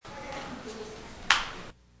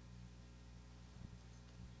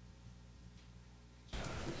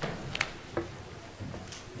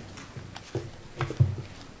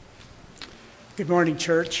Good morning,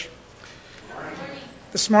 church.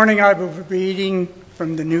 This morning I will be reading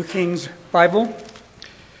from the New King's Bible,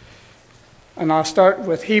 and I'll start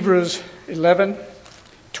with Hebrews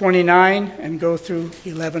 11:29 and go through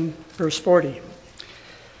 11 verse 40.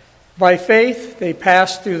 By faith they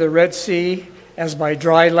passed through the Red Sea as by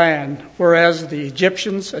dry land, whereas the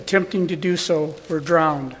Egyptians attempting to do so were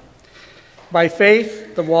drowned. By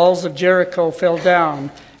faith the walls of Jericho fell down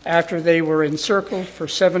after they were encircled for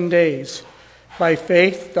 7 days. By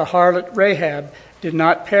faith, the harlot Rahab did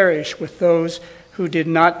not perish with those who did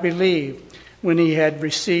not believe when he had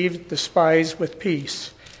received the spies with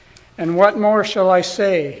peace. And what more shall I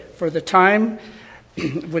say? For the time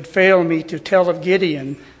would fail me to tell of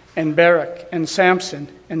Gideon and Barak and Samson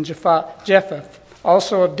and Jephthah,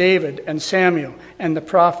 also of David and Samuel and the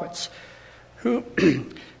prophets, who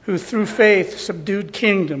through faith subdued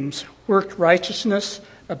kingdoms, worked righteousness,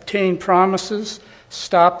 obtained promises,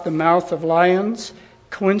 stopped the mouth of lions,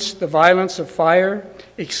 quenched the violence of fire,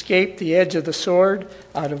 escaped the edge of the sword,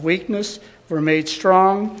 out of weakness, were made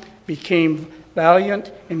strong, became valiant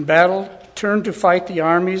in battle, turned to fight the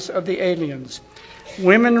armies of the aliens.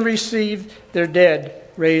 Women received their dead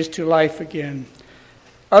raised to life again.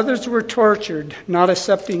 Others were tortured, not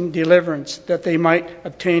accepting deliverance, that they might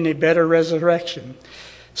obtain a better resurrection.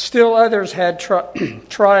 Still others had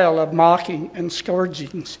trial of mocking and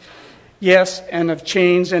scourgings, yes, and of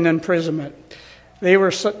chains and imprisonment. They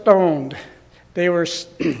were stoned, they were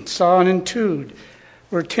sawn in two,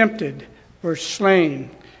 were tempted, were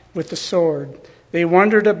slain with the sword. They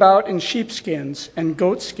wandered about in sheepskins and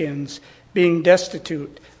goatskins, being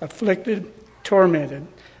destitute, afflicted, tormented,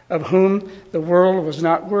 of whom the world was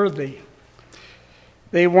not worthy.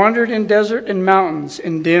 They wandered in desert and mountains,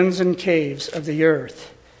 in dens and caves of the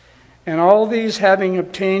earth. And all these, having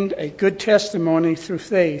obtained a good testimony through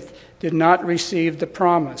faith, did not receive the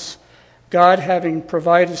promise, God having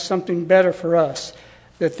provided something better for us,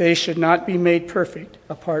 that they should not be made perfect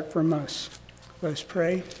apart from us. Let us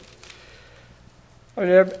pray.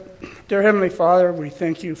 Dear Heavenly Father, we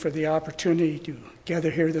thank you for the opportunity to gather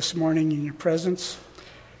here this morning in your presence.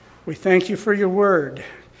 We thank you for your word,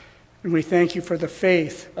 and we thank you for the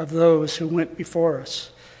faith of those who went before us.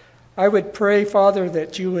 I would pray, Father,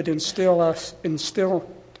 that you would instill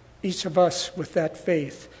each of us with that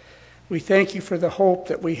faith. We thank you for the hope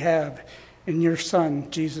that we have in your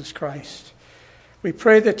Son, Jesus Christ. We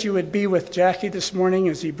pray that you would be with Jackie this morning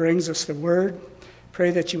as he brings us the word.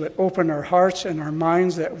 Pray that you would open our hearts and our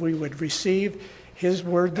minds, that we would receive his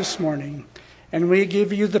word this morning. And we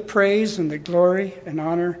give you the praise and the glory and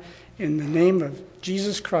honor in the name of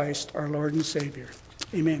Jesus Christ, our Lord and Savior.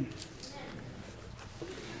 Amen.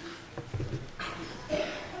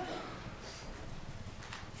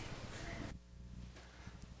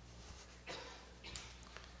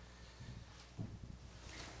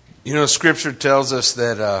 You know, Scripture tells us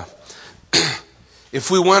that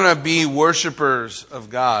if we want to be worshipers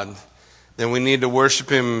of God, then we need to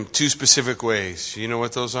worship him two specific ways. You know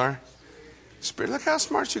what those are? Spirit. Look how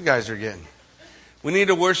smart you guys are getting. We need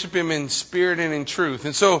to worship him in spirit and in truth.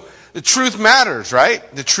 And so the truth matters, right?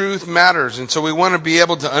 The truth matters. And so we want to be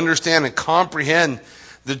able to understand and comprehend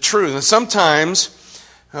the truth. And sometimes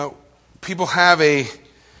people have a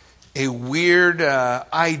weird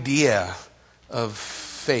idea of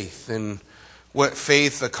faith and what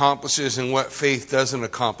faith accomplishes and what faith doesn't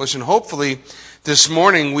accomplish. And hopefully this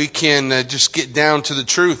morning we can just get down to the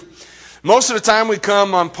truth. Most of the time we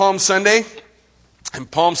come on Palm Sunday, and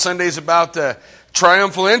Palm Sunday is about the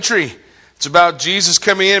triumphal entry. It's about Jesus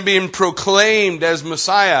coming in, being proclaimed as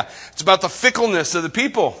Messiah. It's about the fickleness of the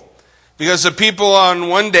people, because the people on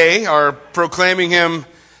one day are proclaiming him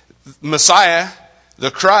Messiah,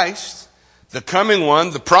 the Christ, the coming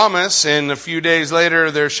one, the promise, and a few days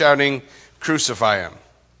later they're shouting, crucify him.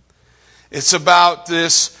 It's about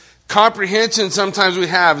this comprehension sometimes we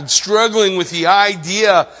have, struggling with the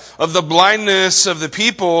idea of the blindness of the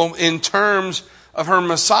people in terms of her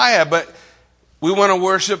Messiah, but we want to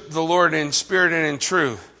worship the Lord in spirit and in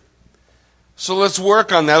truth. So let's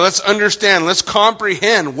work on that. Let's understand. Let's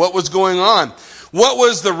comprehend what was going on. What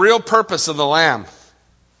was the real purpose of the Lamb?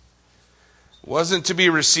 It wasn't to be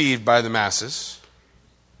received by the masses.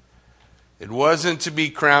 It wasn't to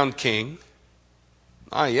be crowned king.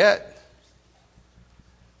 Not yet.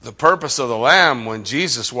 The purpose of the Lamb, when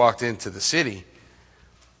Jesus walked into the city,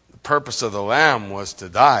 the purpose of the Lamb was to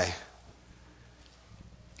die.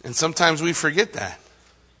 And sometimes we forget that.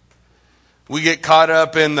 We get caught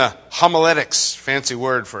up in the homiletics, fancy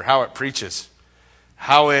word for how it preaches,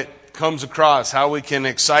 how it comes across, how we can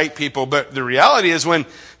excite people. But the reality is, when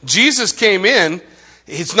Jesus came in,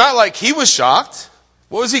 it's not like he was shocked.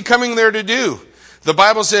 What was he coming there to do? The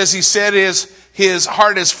Bible says he said his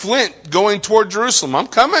heart is flint going toward Jerusalem. I'm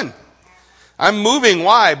coming. I'm moving.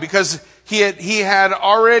 Why? Because he had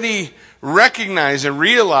already recognized and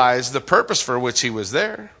realized the purpose for which he was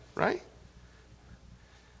there, right?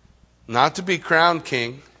 Not to be crowned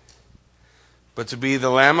king, but to be the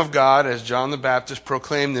Lamb of God as John the Baptist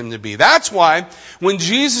proclaimed him to be. That's why when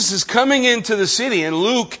Jesus is coming into the city in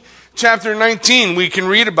Luke chapter 19, we can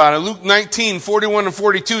read about it. Luke 19, 41 and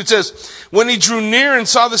 42, it says, when he drew near and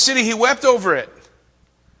saw the city, he wept over it.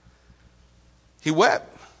 He wept.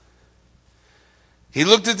 He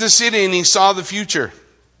looked at the city and he saw the future.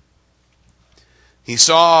 He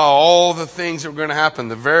saw all the things that were going to happen,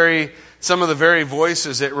 some of the very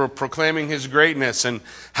voices that were proclaiming his greatness and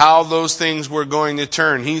how those things were going to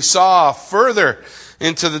turn. He saw further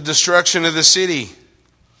into the destruction of the city.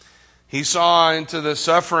 He saw into the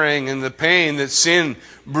suffering and the pain that sin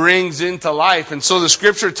brings into life. And so the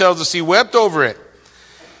scripture tells us he wept over it,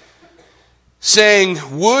 saying,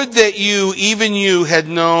 would that you, even you, had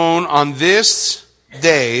known on this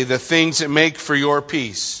day the things that make for your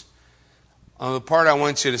peace. The part I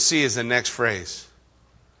want you to see is the next phrase.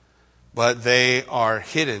 But they are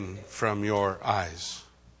hidden from your eyes.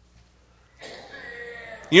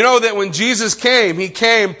 You know that when Jesus came, he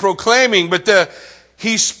came proclaiming, but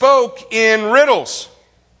he spoke in riddles.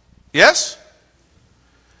 Yes?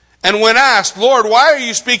 And when asked, Lord, why are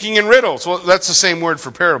you speaking in riddles? Well, that's the same word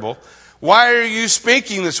for parable. Why are you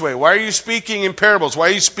speaking this way? Why are you speaking in parables? Why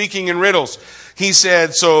are you speaking in riddles? He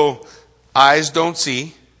said, so eyes don't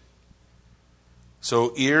see,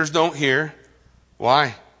 so ears don't hear.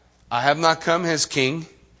 Why? I have not come as king.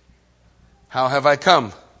 How have I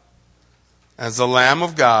come? As the Lamb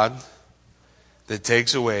of God that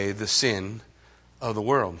takes away the sin of the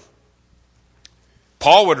world.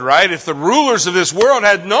 Paul would write, if the rulers of this world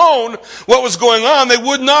had known what was going on, they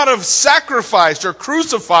would not have sacrificed or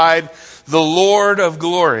crucified the Lord of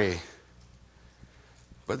glory.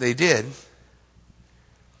 But they did,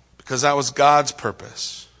 because that was God's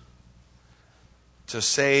purpose, to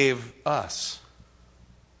save us,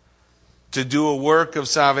 to do a work of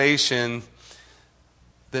salvation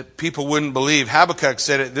that people wouldn't believe. Habakkuk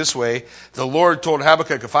said it this way. The Lord told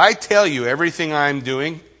Habakkuk, if I tell you everything I'm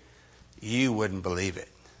doing, you wouldn't believe it.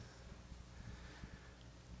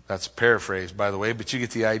 That's paraphrased, by the way, but you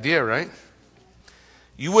get the idea, right?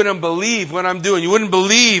 You wouldn't believe what I'm doing. You wouldn't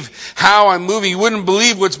believe how I'm moving. You wouldn't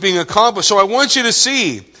believe what's being accomplished. So I want you to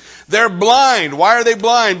see, they're blind. Why are they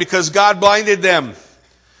blind? Because God blinded them.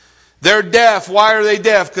 They're deaf. Why are they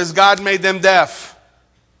deaf? Because God made them deaf.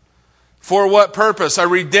 For what purpose? A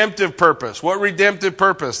redemptive purpose. What redemptive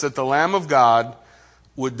purpose? That the Lamb of God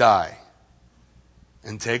would die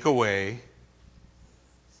and take away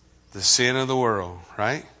the sin of the world,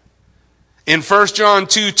 right? In 1 John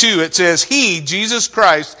 2:2 it says, He, Jesus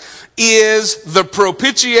Christ, is the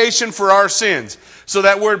propitiation for our sins. So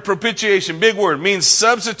that word propitiation, big word, means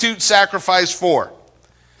substitute sacrifice for.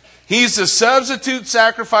 He's the substitute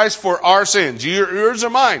sacrifice for our sins. Yours or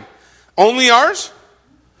mine? Only ours?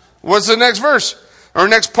 What's the next verse? Or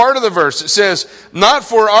next part of the verse? It says, not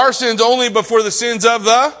for our sins only, but for the sins of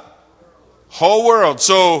the whole world.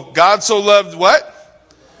 So God so loved what?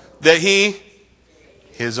 That He,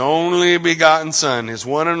 His only begotten Son, His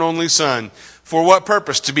one and only Son. For what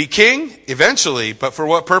purpose? To be king? Eventually. But for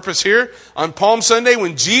what purpose here? On Palm Sunday,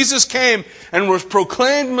 when Jesus came and was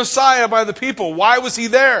proclaimed Messiah by the people, why was He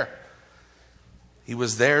there? He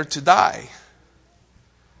was there to die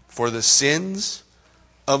for the sins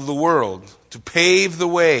of the world, to pave the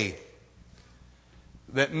way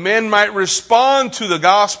that men might respond to the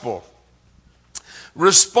gospel,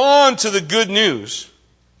 respond to the good news,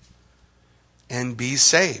 and be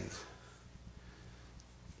saved.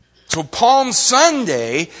 So Palm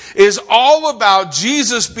Sunday is all about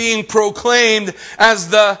Jesus being proclaimed as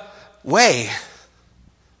the way,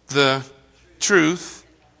 the truth.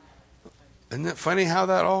 Isn't it funny how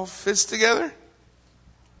that all fits together?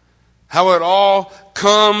 How it all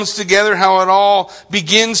comes together, how it all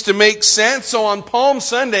begins to make sense. So on Palm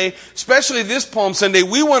Sunday, especially this Palm Sunday,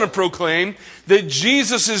 we want to proclaim that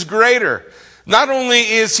Jesus is greater. Not only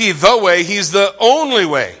is He the way, He's the only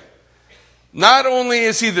way. Not only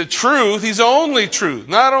is He the truth, He's the only truth.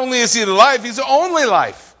 Not only is He the life, He's the only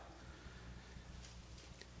life.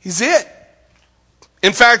 He's it.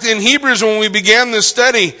 In fact, in Hebrews, when we began this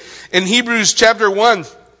study, in Hebrews chapter 1,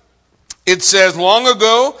 it says, long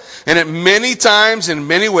ago, and at many times, in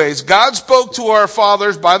many ways, God spoke to our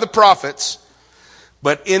fathers by the prophets,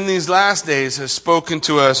 but in these last days has spoken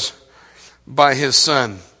to us by His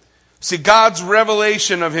Son. See, God's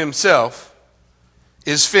revelation of Himself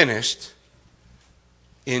is finished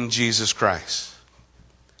in Jesus Christ.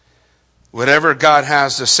 Whatever God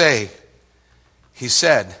has to say, he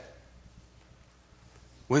said.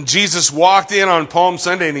 When Jesus walked in on Palm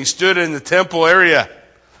Sunday and he stood in the temple area,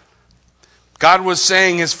 God was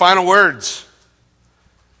saying his final words.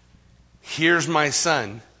 Here's my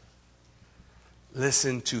son.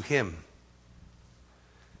 Listen to him.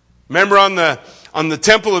 Remember on the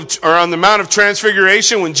temple or on the Mount of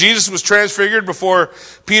Transfiguration when Jesus was transfigured before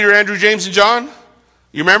Peter, Andrew, James, and John?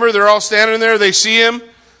 You remember? They're all standing there. They see him.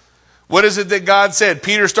 What is it that God said?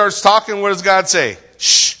 Peter starts talking. What does God say?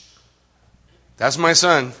 Shh. That's my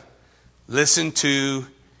son. Listen to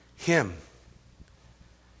him.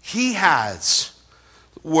 He has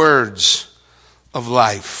words of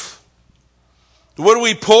life. What do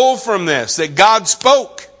we pull from this? That God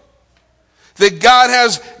spoke. That God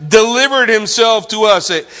has delivered himself to us.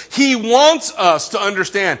 That he wants us to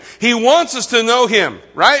understand. He wants us to know him,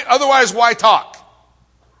 right? Otherwise, why talk?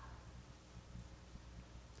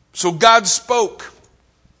 So God spoke.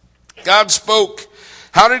 God spoke.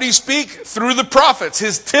 How did he speak? Through the prophets.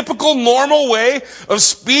 His typical normal way of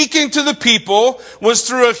speaking to the people was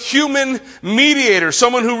through a human mediator,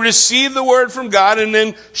 someone who received the word from God and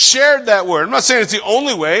then shared that word. I'm not saying it's the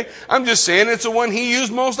only way. I'm just saying it's the one he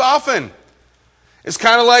used most often. It's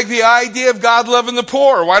kind of like the idea of God loving the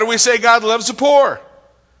poor. Why do we say God loves the poor?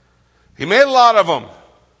 He made a lot of them.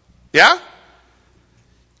 Yeah?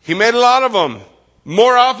 He made a lot of them.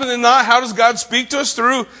 More often than not, how does God speak to us?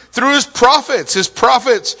 Through his prophets. His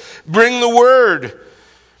prophets bring the word.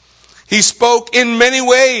 He spoke in many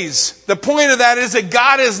ways. The point of that is that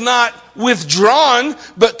God is not withdrawn,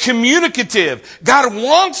 but communicative. God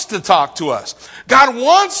wants to talk to us. God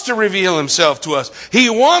wants to reveal himself to us. He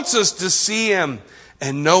wants us to see him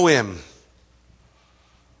and know him.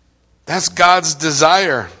 That's God's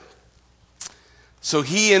desire. So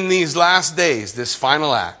he, in these last days, this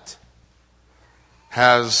final act,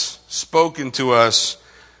 has spoken to us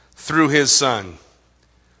through his Son.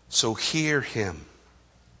 So hear him.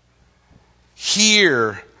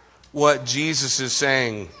 Hear what Jesus is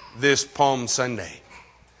saying this Palm Sunday.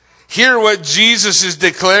 Hear what Jesus is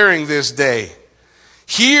declaring this day.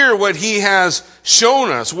 Hear what he has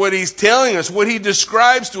shown us, what he's telling us, what he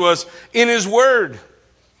describes to us in his word.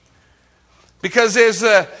 Because as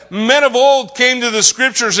the men of old came to the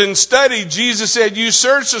scriptures and studied, Jesus said, you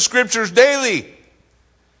search the scriptures daily,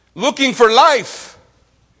 looking for life.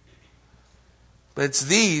 But it's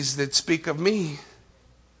these that speak of me.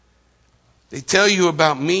 They tell you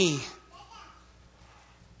about me.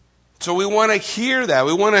 So we want to hear that.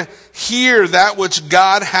 We want to hear that which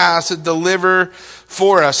God has to deliver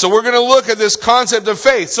for us. So we're going to look at this concept of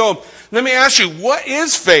faith. So let me ask you, what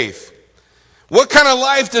is faith? What kind of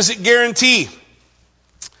life does it guarantee?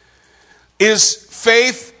 Is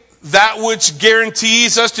faith that which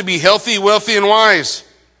guarantees us to be healthy, wealthy, and wise?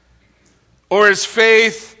 Or is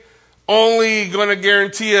faith only going to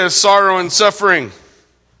guarantee us sorrow and suffering?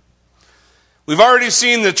 We've already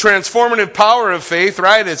seen the transformative power of faith,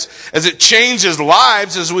 right? As it changes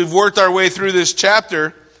lives, as we've worked our way through this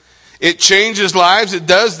chapter. It changes lives. It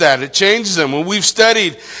does that. It changes them. When we've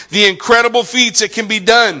studied the incredible feats that can be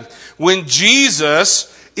done when Jesus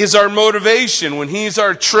is our motivation, when he's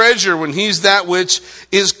our treasure, when he's that which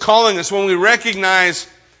is calling us, when we recognize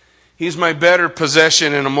he's my better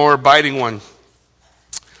possession and a more abiding one.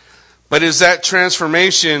 But is that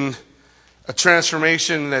transformation a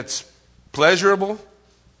transformation that's pleasurable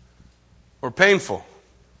or painful?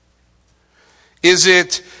 Is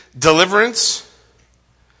it deliverance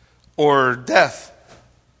or death?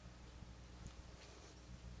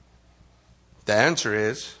 The answer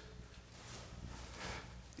is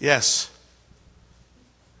yes.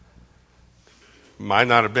 Might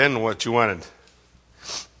not have been what you wanted.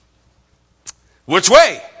 Which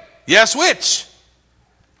way? Yes, which?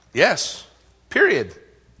 Yes. Period.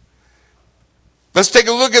 Let's take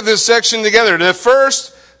a look at this section together. The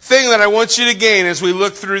first thing that I want you to gain as we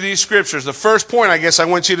look through these scriptures, the first point I guess I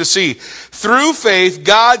want you to see. Through faith,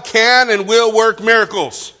 God can and will work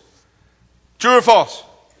miracles. True or false?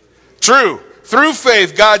 True. Through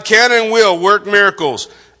faith, God can and will work miracles.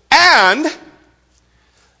 And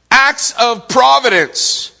acts of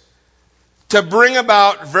providence to bring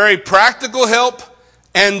about very practical help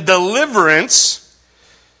and deliverance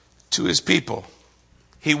to his people.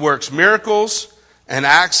 He works miracles and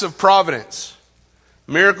acts of providence.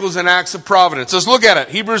 Miracles and acts of providence. Let's look at it.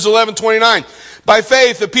 Hebrews 11:29. By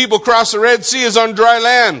faith, the people crossed the Red Sea as on dry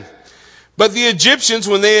land. But the Egyptians,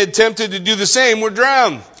 when they attempted to do the same, were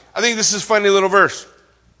drowned. I think this is a funny little verse.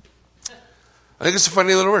 Why is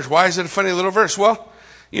it a funny little verse? Well,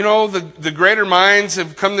 You know, the greater minds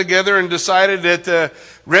have come together and decided that the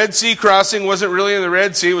Red Sea crossing wasn't really in the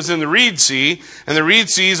Red Sea, it was in the Reed Sea. And the Reed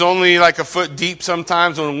Sea is only like a foot deep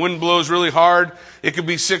sometimes. When the wind blows really hard, it could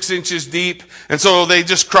be 6 inches deep. And so they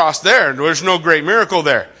just crossed there. There's no great miracle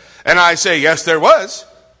there. And I say, yes, there was.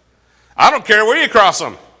 I don't care where you cross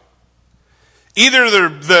them. Either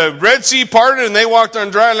the Red Sea parted and they walked on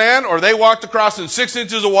dry land, or they walked across in 6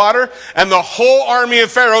 inches of water and the whole army of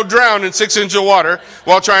Pharaoh drowned in 6 inches of water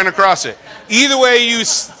while trying to cross it. Either way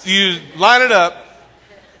you line it up,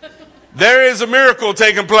 there is a miracle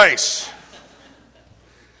taking place.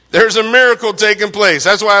 There's a miracle taking place.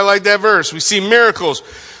 That's why I like that verse. We see miracles.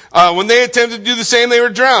 When they attempted to do the same, they were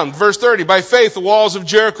drowned. Verse 30, by faith the walls of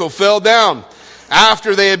Jericho fell down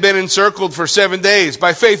after they had been encircled for 7 days.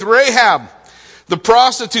 By faith Rahab, the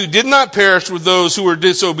prostitute, did not perish with those who were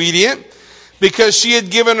disobedient, because she had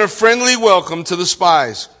given a friendly welcome to the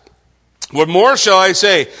spies. What more shall I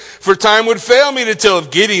say? For time would fail me to tell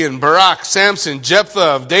of Gideon, Barak, Samson, Jephthah,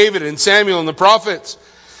 of David and Samuel and the prophets,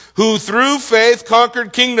 who through faith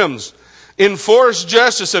conquered kingdoms, enforced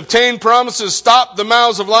justice, obtained promises, stopped the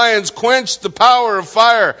mouths of lions, quenched the power of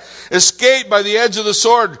fire, escaped by the edge of the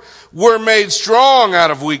sword, were made strong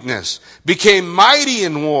out of weakness, became mighty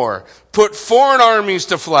in war, put foreign armies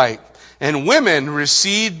to flight, and women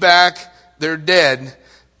received back their dead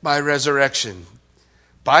by resurrection.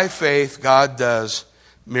 By faith, God does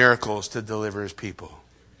miracles to deliver his people.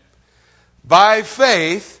 By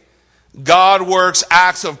faith, God works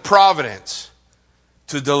acts of providence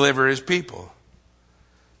to deliver his people.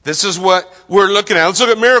 This is what we're looking at. Let's look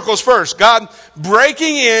at miracles first. God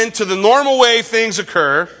breaking into the normal way things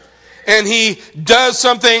occur, and he does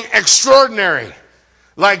something extraordinary.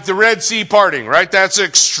 Like the Red Sea parting, right? That's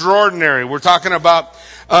extraordinary. We're talking about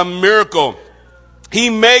a miracle. He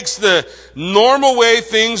makes the normal way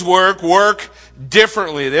things work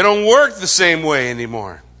differently. They don't work the same way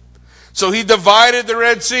anymore. So he divided the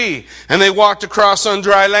Red Sea, and they walked across on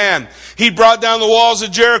dry land. He brought down the walls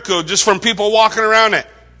of Jericho just from people walking around it.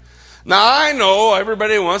 Now, I know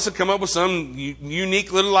everybody wants to come up with some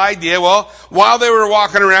unique little idea. Well, while they were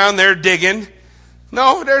walking around, they're digging.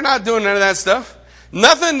 No, they're not doing none of that stuff.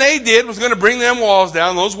 Nothing they did was going to bring them walls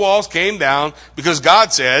down. Those walls came down because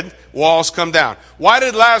God said, walls come down. Why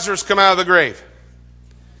did Lazarus come out of the grave?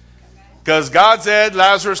 Because God said,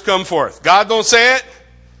 Lazarus, come forth. God don't say it,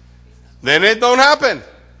 then it don't happen.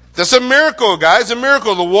 That's a miracle, guys, a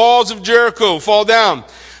miracle. The walls of Jericho fall down.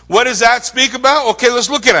 What does that speak about? Okay, let's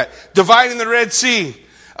look at it. Dividing the Red Sea,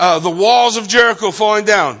 the walls of Jericho falling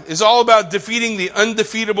down is all about defeating the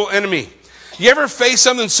undefeatable enemy. You ever face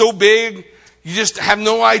something so big, you just have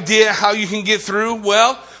no idea how you can get through?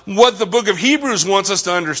 Well, what the book of Hebrews wants us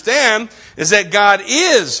to understand is that God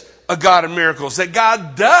is a God of miracles, that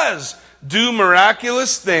God does do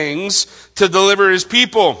miraculous things to deliver his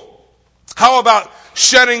people. How about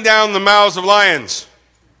shutting down the mouths of lions?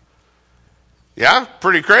 Yeah,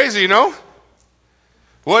 pretty crazy, you know?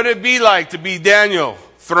 What would it be like to be Daniel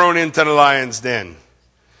thrown into the lion's den?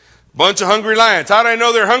 Bunch of hungry lions. How do I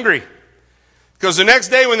know they're hungry? Because the next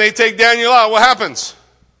day when they take Daniel out, what happens?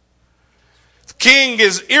 The king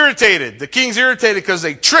is irritated. The king's irritated because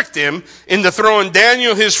they tricked him into throwing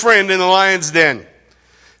Daniel, his friend, in the lion's den.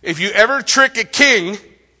 If you ever trick a king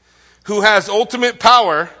who has ultimate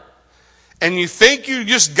power and you think you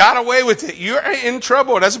just got away with it, you're in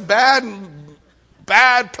trouble. That's a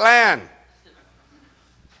bad plan.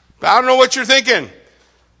 But I don't know what you're thinking.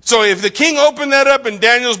 So if the king opened that up and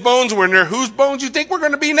Daniel's bones were in there, whose bones do you think we're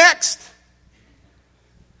going to be next?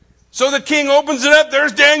 So the king opens it up,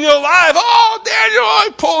 there's Daniel alive. Oh, Daniel!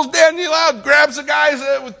 He pulls Daniel out, grabs the guys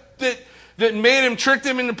that made him, tricked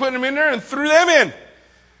him into putting him in there and threw them in.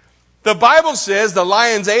 The Bible says the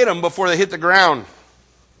lions ate them before they hit the ground.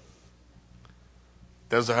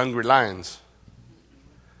 Those are hungry lions.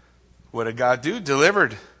 What did God do?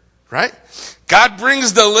 Delivered, right? God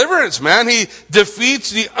brings deliverance, man. He defeats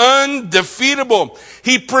the undefeatable.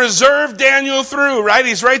 He preserved Daniel through, right?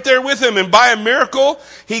 He's right there with him. And by a miracle,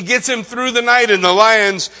 he gets him through the night. And the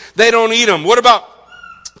lions, they don't eat him. What about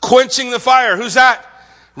quenching the fire? Who's that?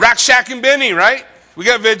 Rakshak and Benny, right? We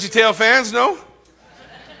got VeggieTale fans, no?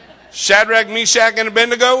 Shadrach, Meshach, and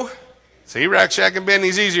Abednego? See, Rakshak and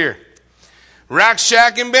Benny's easier.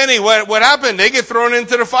 Rakshak and Benny, what happened? They get thrown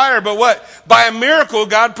into the fire, but what? By a miracle,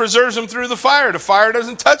 God preserves them through the fire. The fire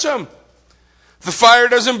doesn't touch them. The fire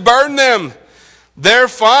doesn't burn them. They're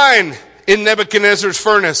fine in Nebuchadnezzar's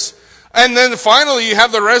furnace. And then finally, you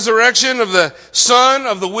have the resurrection of the son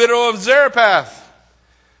of the widow of Zarephath.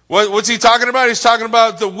 What's he talking about? He's talking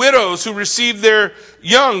about the widows who received their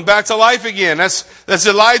young back to life again. That's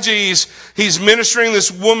Elijah. He's ministering.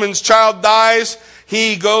 This woman's child dies.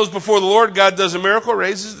 He goes before the Lord. God does a miracle,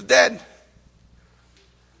 raises the dead.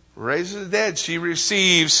 Raises the dead. She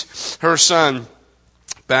receives her son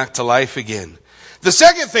back to life again. The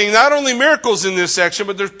second thing, not only miracles in this section,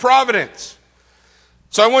 but there's providence.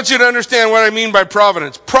 So I want you to understand what I mean by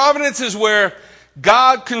providence. Providence is where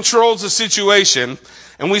God controls the situation,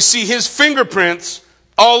 and we see his fingerprints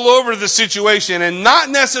all over the situation, and not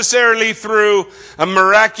necessarily through a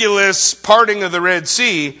miraculous parting of the Red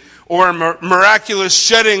Sea or a miraculous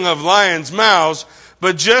shutting of lions' mouths,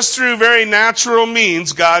 but just through very natural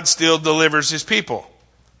means, God still delivers his people.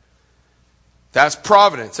 That's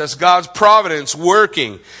providence. That's God's providence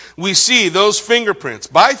working. We see those fingerprints.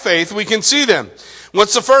 By faith, we can see them.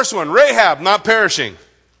 What's the first one? Rahab, not perishing.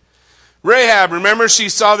 Rahab, remember, she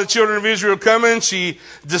saw the children of Israel coming. She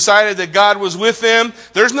decided that God was with them.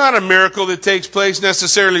 There's not a miracle that takes place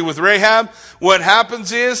necessarily with Rahab. What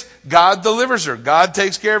happens is God delivers her. God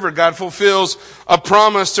takes care of her. God fulfills a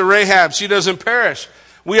promise to Rahab. She doesn't perish.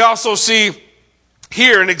 We also see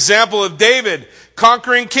here an example of David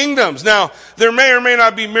conquering kingdoms. Now, there may or may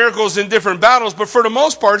not be miracles in different battles, but for the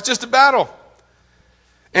most part, it's just a battle.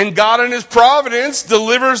 And God in his providence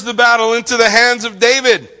delivers the battle into the hands of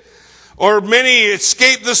David. Or many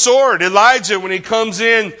escape the sword. Elijah, when he comes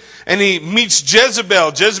in and he meets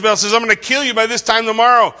Jezebel, Jezebel says, I'm going to kill you by this time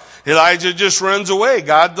tomorrow. Elijah just runs away.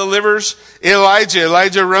 God delivers Elijah.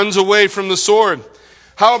 Elijah runs away from the sword.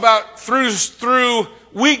 How about through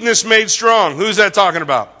weakness made strong? Who's that talking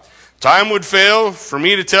about? Time would fail for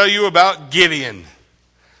me to tell you about Gideon.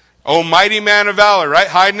 Oh, mighty man of valor, right?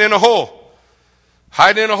 Hiding in a hole.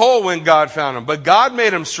 Hiding in a hole when God found him. But God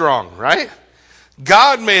made him strong, right?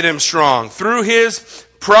 God made him strong. Through his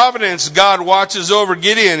providence, God watches over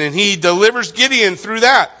Gideon, and he delivers Gideon through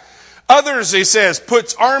that. Others, he says,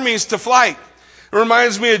 puts armies to flight. It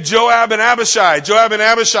reminds me of Joab and Abishai. Joab and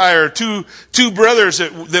Abishai are two brothers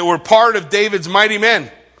that were part of David's mighty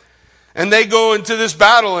men. And they go into this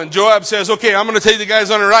battle, and Joab says, okay, I'm going to take the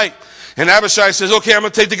guys on the right. And Abishai says, okay, I'm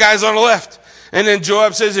going to take the guys on the left. And then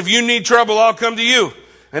Joab says, if you need trouble, I'll come to you.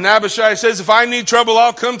 And Abishai says, if I need trouble,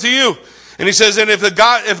 I'll come to you. And he says, and if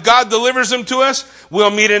God delivers them to us, we'll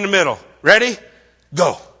meet in the middle. Ready?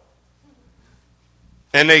 Go.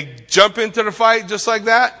 And they jump into the fight just like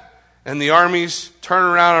that, and the armies turn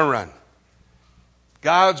around and run.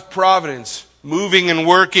 God's providence moving and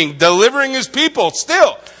working, delivering his people,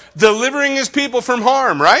 still delivering his people from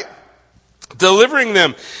harm, right? Delivering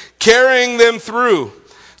them, carrying them through.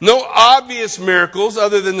 No obvious miracles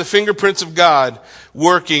other than the fingerprints of God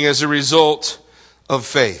working as a result of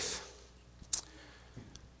faith.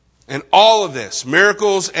 And all of this,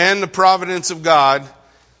 miracles and the providence of God,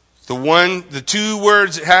 the two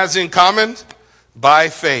words it has in common, by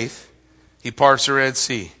faith, he parts the Red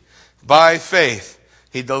Sea. By faith,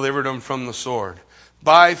 he delivered them from the sword.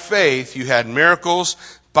 By faith, you had miracles.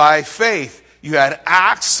 By faith, you had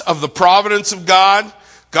acts of the providence of God,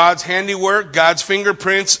 God's handiwork, God's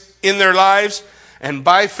fingerprints in their lives. And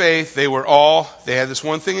by faith, they had this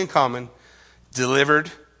one thing in common, delivered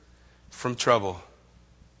from trouble.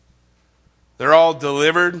 They're all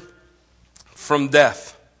delivered from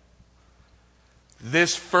death.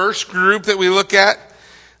 This first group that we look at,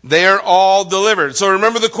 they are all delivered. So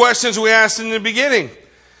remember the questions we asked in the beginning.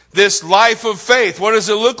 This life of faith, what does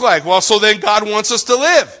it look like? Well, so then God wants us to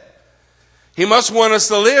live. He must want us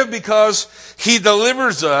to live because he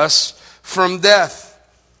delivers us from death.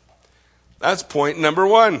 That's point number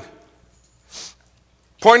one.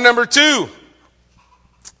 Point number two.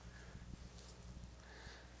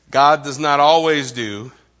 God does not always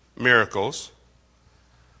do miracles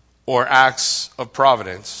or acts of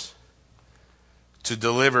providence to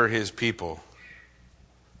deliver his people.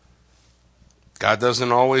 God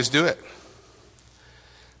doesn't always do it.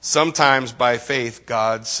 Sometimes by faith,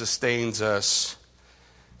 God sustains us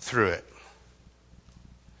through it.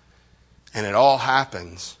 And it all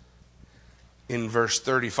happens in verse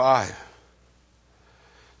 35.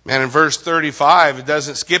 Man, in verse 35, it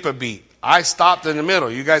doesn't skip a beat. I stopped in the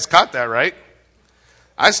middle. You guys caught that, right?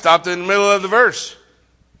 I stopped in the middle of the verse.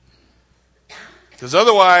 Because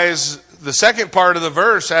otherwise, the second part of the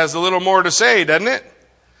verse has a little more to say, doesn't it?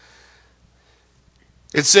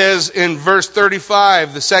 It says in verse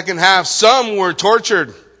 35, the second half, some were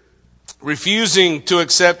tortured, refusing to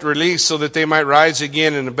accept release so that they might rise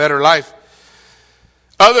again in a better life.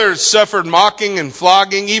 Others suffered mocking and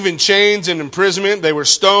flogging, even chains and imprisonment. They were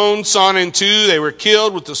stoned, sawn in two. They were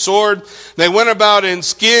killed with the sword. They went about in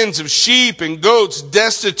skins of sheep and goats,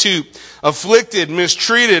 destitute, afflicted,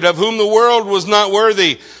 mistreated, of whom the world was not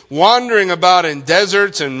worthy, wandering about in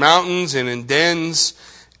deserts and mountains and in dens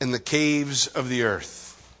in the caves of the earth.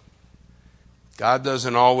 God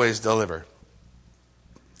doesn't always deliver.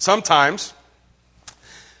 Sometimes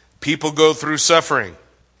people go through suffering.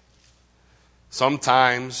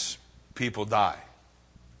 Sometimes people die.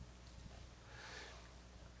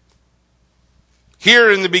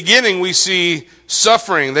 Here in the beginning we see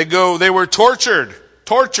suffering. They were tortured.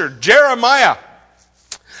 Jeremiah,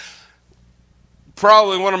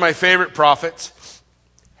 probably one of my favorite prophets,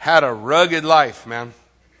 had a rugged life, man.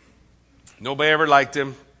 Nobody ever liked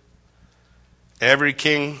him. Every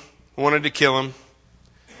king wanted to kill him.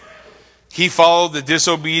 He followed the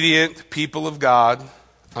disobedient people of God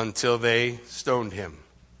until they stoned him.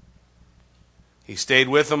 He stayed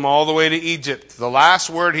with them all the way to Egypt. The last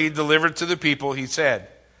word he delivered to the people, he said,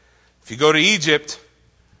 if you go to Egypt,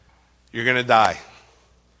 you're going to die.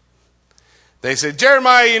 They said,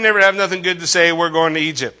 Jeremiah, you never have nothing good to say. We're going to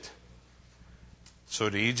Egypt. So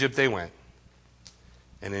to Egypt they went.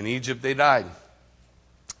 And in Egypt they died.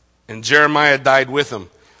 And Jeremiah died with them.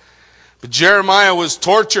 But Jeremiah was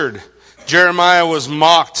tortured. Jeremiah was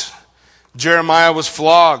mocked. Jeremiah was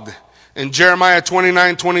flogged. In Jeremiah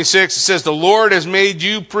 29:26, it says, the Lord has made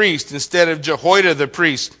you priest instead of Jehoiada the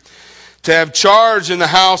priest, to have charge in the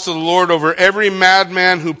house of the Lord over every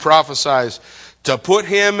madman who prophesies, to put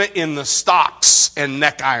him in the stocks and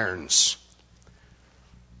neck irons.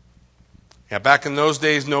 Yeah, back in those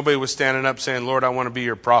days, nobody was standing up saying, Lord, I want to be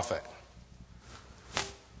your prophet.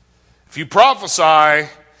 If you prophesy,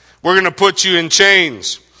 we're going to put you in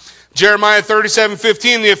chains. Jeremiah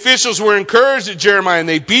 37:15, the officials were encouraged at Jeremiah, and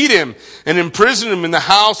they beat him and imprisoned him in the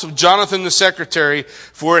house of Jonathan the secretary,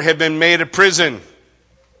 for it had been made a prison.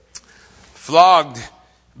 Flogged,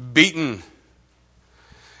 beaten.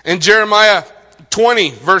 In Jeremiah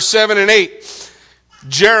 20, verse 7 and 8,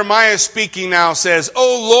 Jeremiah speaking now says,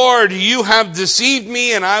 O Lord, you have deceived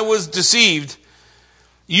me, and I was deceived.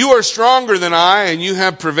 You are stronger than I, and you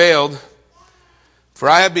have prevailed. For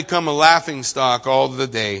I have become a laughingstock all the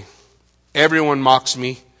day. Everyone mocks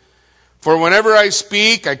me. For whenever I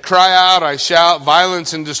speak, I cry out, I shout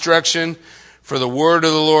violence and destruction. For the word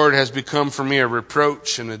of the Lord has become for me a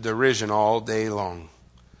reproach and a derision all day long.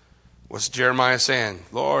 What's Jeremiah saying?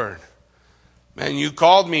 Lord, man, you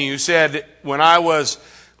called me. You said, when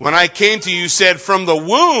I came to you, you said, from the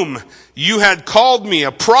womb, you had called me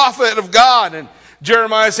a prophet of God. And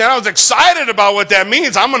Jeremiah said, I was excited about what that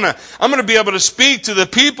means. I'm gonna be able to speak to the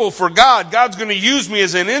people for God. God's going to use me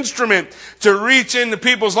as an instrument to reach into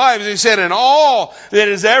people's lives. He said, and all that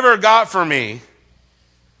has ever got for me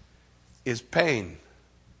is pain.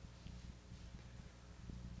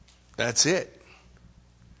 That's it.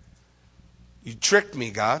 You tricked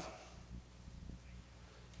me, God.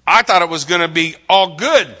 I thought it was going to be all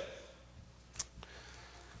good.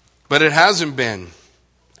 But it hasn't been.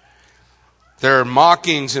 There are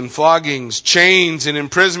mockings and floggings, chains and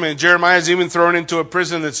imprisonment. Jeremiah's even thrown into a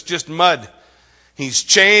prison that's just mud. He's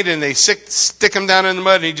chained and they stick him down in the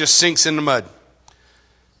mud and he just sinks in the mud.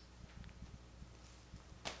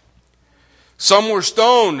 Some were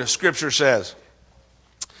stoned, Scripture says.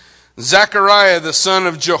 Zechariah, the son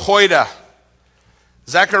of Jehoiada.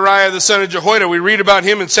 Zechariah, the son of Jehoiada, we read about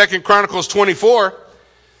him in 2 Chronicles 24.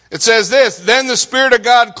 It says this, then the Spirit of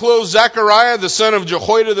God clothed Zechariah, the son of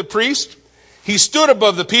Jehoiada the priest. He stood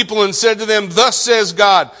above the people and said to them, thus says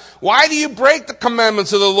God, why do you break the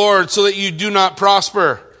commandments of the Lord so that you do not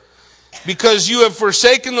prosper? Because you have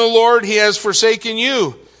forsaken the Lord, he has forsaken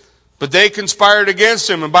you. But they conspired against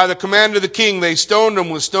him, and by the command of the king, they stoned him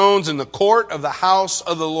with stones in the court of the house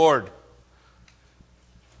of the Lord.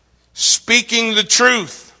 Speaking the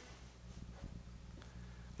truth,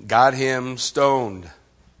 got him stoned.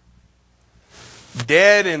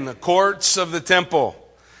 Dead in the courts of the temple.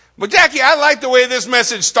 But Jackie, I like the way this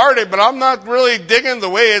message started, but I'm not really digging the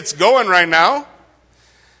way it's going right now.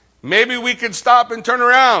 Maybe we could stop and turn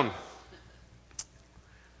around.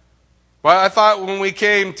 Well, I thought when we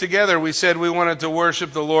came together, we said we wanted to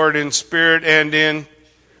worship the Lord in spirit and in...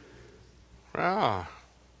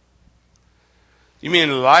 You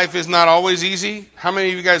mean life is not always easy? How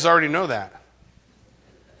many of you guys already know that?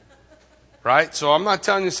 Right? So I'm not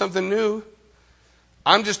telling you something new.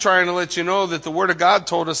 I'm just trying to let you know that the Word of God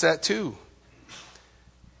told us that too.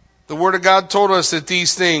 The Word of God told us that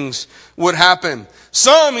these things would happen.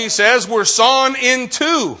 Some, he says, were sawn in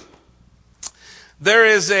two. There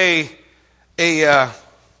is a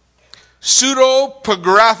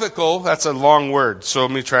pseudepigraphical, that's a long word, so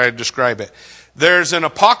let me try to describe it. There's an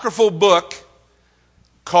apocryphal book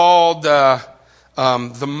called The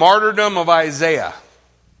Martyrdom of Isaiah.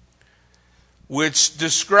 which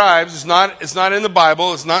describes, it's not in the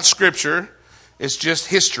Bible, it's not scripture, it's just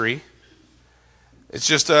history. It's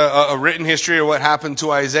just a written history of what happened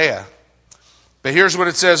to Isaiah. But here's what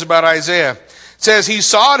it says about Isaiah. It says, he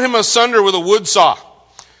sawed him asunder with a wood saw.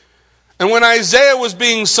 And when Isaiah was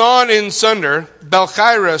being sawn in sunder,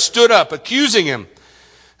 Balchira stood up, accusing him.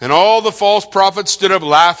 And all the false prophets stood up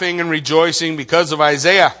laughing and rejoicing because of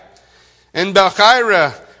Isaiah. And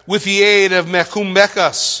Balchira, with the aid of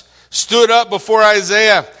Mechumbechas, stood up before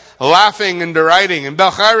Isaiah, laughing and deriding. And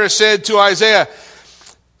Balchira said to Isaiah,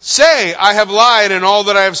 say, I have lied in all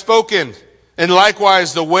that I have spoken. And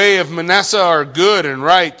likewise the way of Manasseh are good and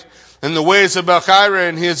right. And the ways of Balchira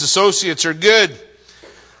and his associates are good.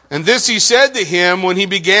 And this he said to him when he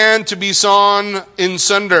began to be sawn in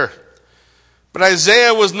sunder. But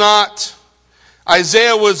Isaiah was not.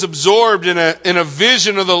 Isaiah was absorbed in a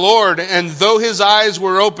vision of the Lord. And though his eyes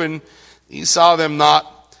were open, he saw them not.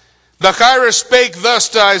 Balchira spake thus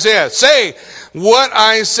to Isaiah, say, what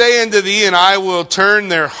I say unto thee, and I will turn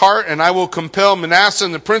their heart, and I will compel Manasseh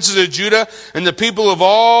and the princes of Judah and the people of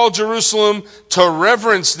all Jerusalem to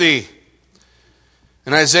reverence thee.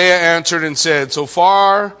 And Isaiah answered and said, so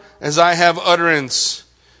far as I have utterance,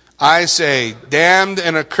 I say, damned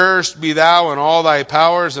and accursed be thou and all thy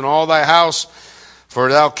powers and all thy house, for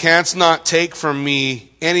thou canst not take from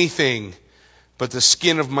me anything but the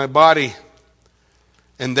skin of my body.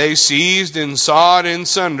 And they seized and sawed in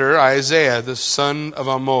sunder Isaiah, the son of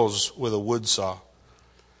Amoz, with a wood saw.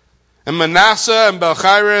 And Manasseh and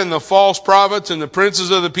Balchira and the false prophets and the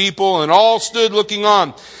princes of the people and all stood looking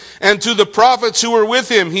on. And to the prophets who were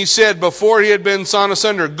with him, he said, before he had been sawn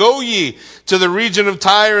asunder, go ye to the region of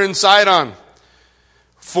Tyre and Sidon.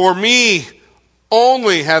 For me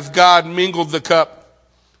only hath God mingled the cup.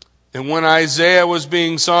 And when Isaiah was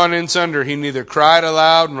being sawn in sunder, he neither cried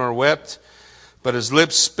aloud nor wept, but his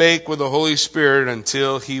lips spake with the Holy Spirit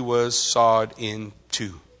until he was sawed in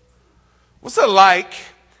two. What's it like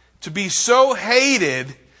to be so hated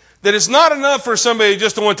that it's not enough for somebody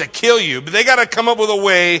just to want to kill you, but they got to come up with a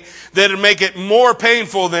way that'll make it more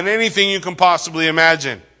painful than anything you can possibly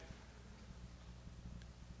imagine?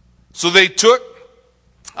 So they took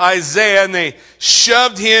Isaiah and they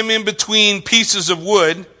shoved him in between pieces of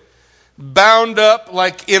wood, bound up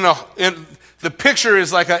like the picture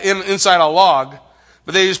is like inside a log,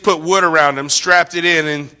 but they just put wood around him, strapped it in,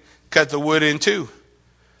 and cut the wood in two,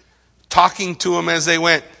 talking to him as they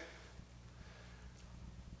went.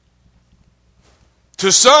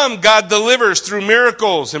 To some, God delivers through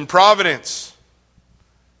miracles and providence.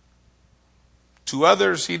 To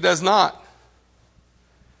others, he does not.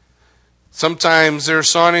 Sometimes they're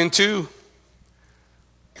sawn in two.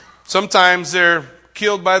 Sometimes they're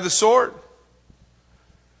killed by the sword.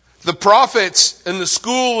 The prophets in the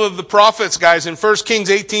school of the prophets, guys, in 1 Kings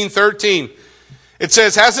 18:13, it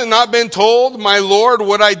says, has it not been told, my Lord,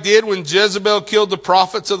 what I did when Jezebel killed the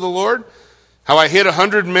prophets of the Lord? How I hid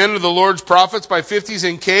 100 men of the Lord's prophets by 50s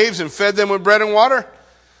in caves and fed them with bread and water?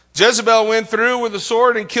 Jezebel went through with a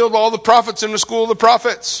sword and killed all the prophets in the school of the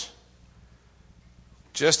prophets,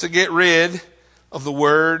 just to get rid of the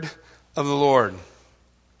word of the Lord.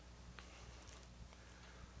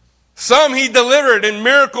 Some he delivered in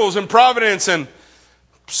miracles and providence, and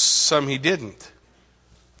some he didn't.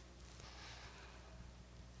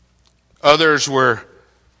 Others were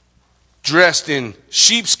dressed in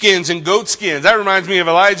sheepskins and goatskins. That reminds me of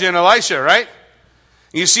Elijah and Elisha, right?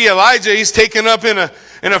 You see Elijah, he's taken up in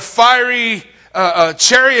a fiery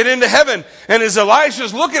chariot into heaven. And as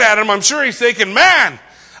Elisha's looking at him, I'm sure he's thinking, man,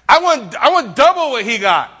 I want double what he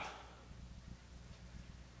got.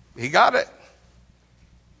 He got it.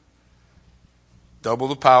 Double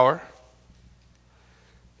the power,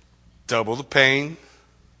 double the pain,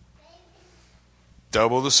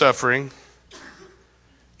 double the suffering.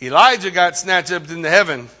 Elijah got snatched up into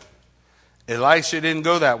heaven. Elisha didn't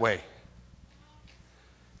go that way.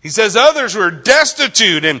 He says others were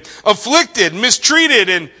destitute and afflicted, mistreated,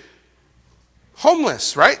 and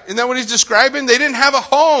homeless, right? Isn't that what he's describing? They didn't have a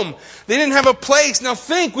home. They didn't have a place. Now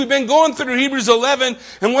think, we've been going through Hebrews 11,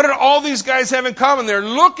 and what do all these guys have in common? They're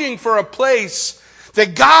looking for a place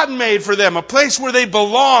that God made for them, a place where they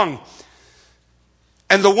belong.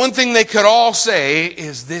 And the one thing they could all say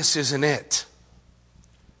is, this isn't it.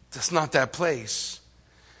 That's not that place.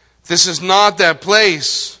 This is not that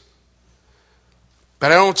place.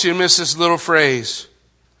 But I don't want you to miss this little phrase,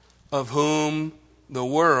 of whom the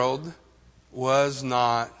world was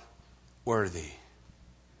not worthy.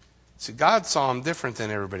 See, God saw him different than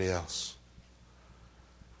everybody else.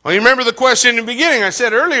 Well, you remember the question in the beginning. I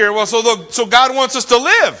said earlier, well, so God wants us to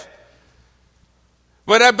live.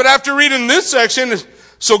 But after reading this section,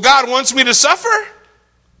 So God wants me to suffer?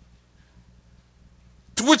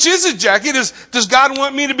 Which is it, Jackie? Does God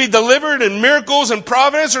want me to be delivered in miracles and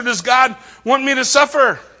providence, or does God want me to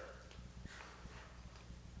suffer?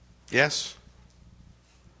 Yes.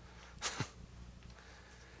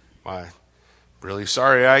 I'm really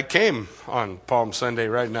sorry I came on Palm Sunday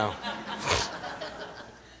right now.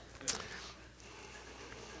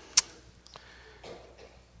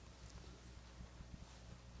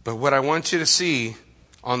 But what I want you to see,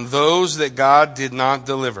 on those that God did not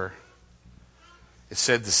deliver, it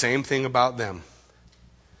said the same thing about them.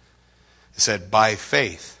 It said, by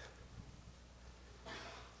faith,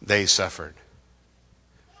 they suffered.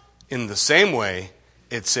 In the same way,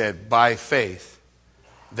 it said, by faith,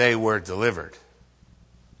 they were delivered.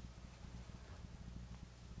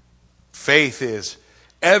 Faith is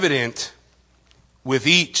evident with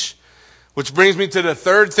each. Which brings me to the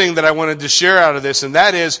third thing that I wanted to share out of this, and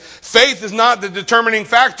that is, faith is not the determining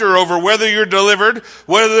factor over whether you're delivered,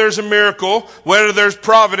 whether there's a miracle, whether there's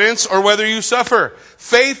providence, or whether you suffer.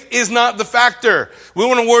 Faith is not the factor. We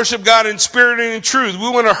want to worship God in spirit and in truth. We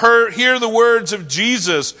want to hear the words of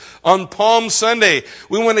Jesus on Palm Sunday.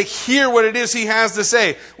 We want to hear what it is He has to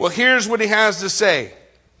say. Well, here's what He has to say.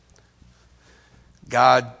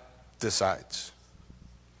 God decides.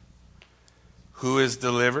 Who is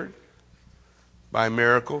delivered by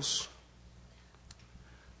miracles?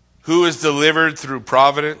 Who is delivered through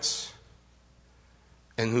providence?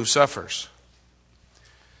 And who suffers?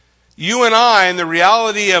 You and I, in the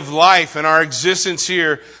reality of life and our existence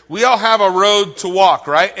here, we all have a road to walk,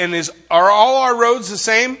 right? And are all our roads the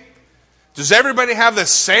same? Does everybody have the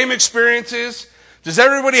same experiences? Does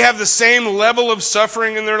everybody have the same level of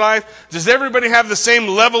suffering in their life? Does everybody have the same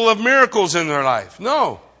level of miracles in their life?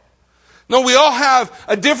 No. No, we all have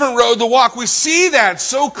a different road to walk. We see that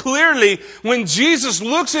so clearly when Jesus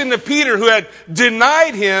looks into Peter, who had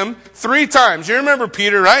denied Him 3 times. You remember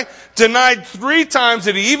Peter, right? Denied 3 times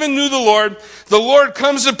that he even knew the Lord. The Lord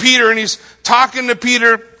comes to Peter and He's talking to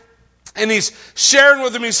Peter and He's sharing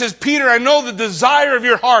with him. He says, Peter, I know the desire of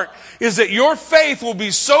your heart is that your faith will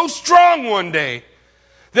be so strong one day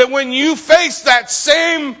that when you face that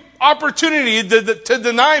same opportunity to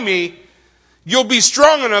deny me, you'll be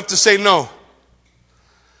strong enough to say no.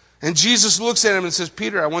 And Jesus looks at him and says,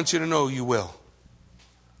 Peter, I want you to know you will.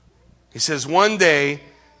 He says, one day,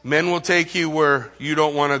 men will take you where you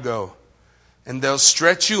don't want to go. And they'll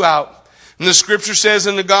stretch you out. And the scripture says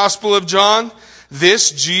in the Gospel of John,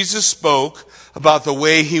 this Jesus spoke about the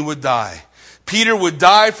way He would die. Peter would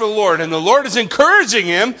die for the Lord. And the Lord is encouraging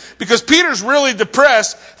him because Peter's really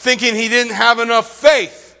depressed, thinking he didn't have enough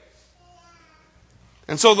faith.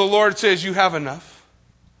 And so the Lord says, you have enough.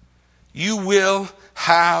 You will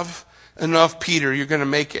have enough, Peter. You're going to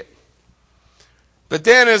make it. But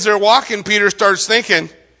then as they're walking, Peter starts thinking,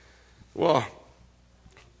 well,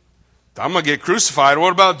 I'm going to get crucified.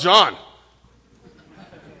 What about John?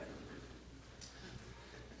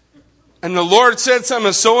 And the Lord said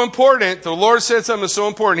something so important.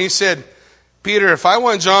 He said, Peter, if I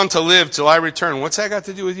want John to live till I return, what's that got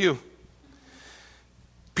to do with you?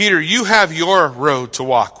 Peter, you have your road to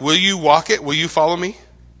walk. Will you walk it? Will you follow me?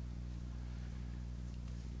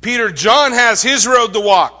 Peter, John has his road to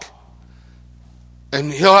walk.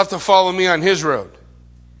 And he'll have to follow me on his road.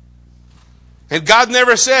 And God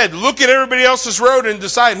never said, look at everybody else's road and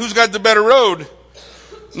decide who's got the better road.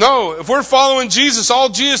 No, if we're following Jesus, all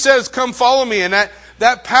Jesus says, come follow me. And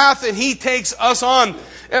that path that He takes us on,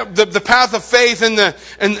 the path of faith and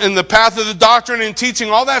the path of the doctrine and teaching,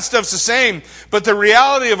 all that stuff's the same. But the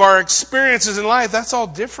reality of our experiences in life, that's all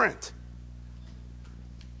different.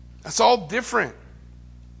 That's all different.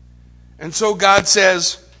 And so God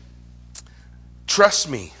says, trust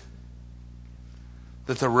me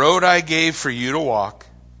that the road I gave for you to walk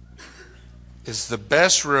is the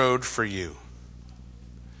best road for you.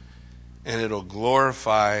 And it'll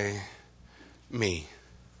glorify me.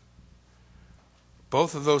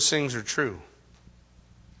 Both of those things are true.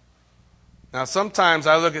 Now, sometimes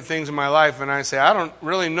I look at things in my life and I say, I don't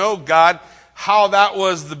really know, God, how that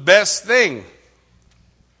was the best thing.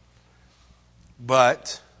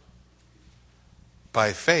 But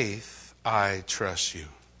by faith, I trust you.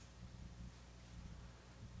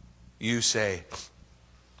 You say,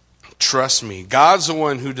 trust me. God's the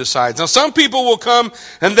one who decides. Now, some people will come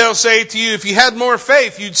and they'll say to you, if you had more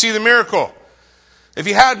faith, you'd see the miracle. If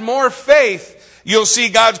you had more faith, you'll see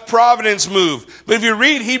God's providence move. But if you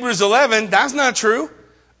read Hebrews 11, that's not true.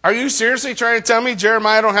 Are you seriously trying to tell me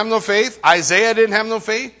Jeremiah don't have no faith? Isaiah didn't have no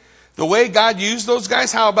faith? The way God used those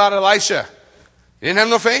guys? How about Elisha? He didn't have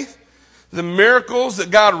no faith? The miracles that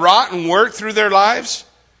God wrought and worked through their lives?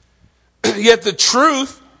 Yet the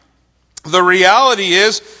truth, the reality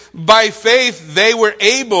is, by faith they were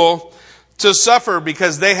able to suffer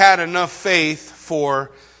because they had enough faith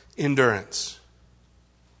for endurance.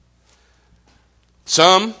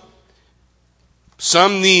 Some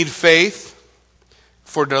need faith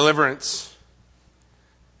for deliverance,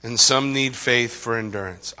 and some need faith for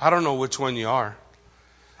endurance. I don't know which one you are.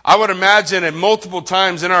 I would imagine at multiple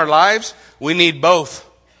times in our lives, we need both.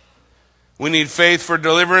 We need faith for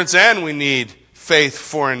deliverance and we need faith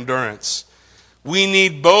for endurance. We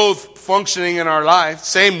need both functioning in our life.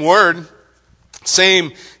 Same word,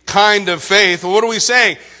 same kind of faith. What are we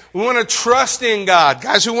saying? We want to trust in God.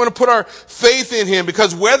 Guys, we want to put our faith in Him,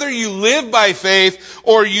 because whether you live by faith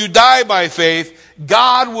or you die by faith,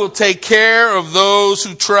 God will take care of those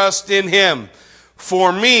who trust in Him.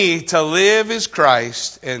 For me, to live is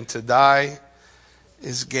Christ and to die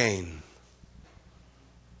is gain.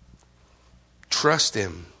 Trust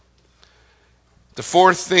Him. The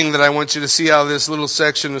fourth thing that I want you to see out of this little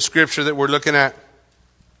section of Scripture that we're looking at,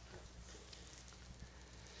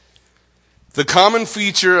 the common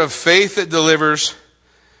feature of faith that delivers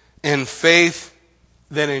and faith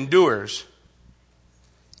that endures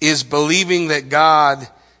is believing that God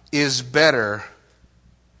is better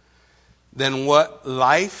than what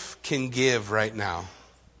life can give right now,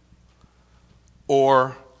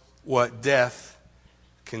 or what death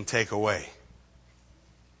can take away.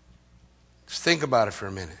 Just think about it for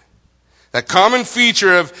a minute. That common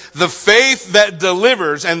feature of the faith that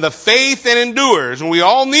delivers and the faith that endures, and we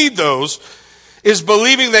all need those, is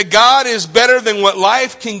believing that God is better than what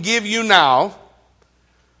life can give you now,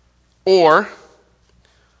 or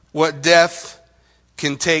what death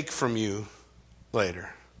can take from you later.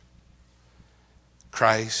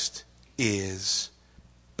 Christ is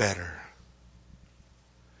better.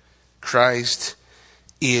 Christ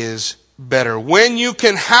is better. When you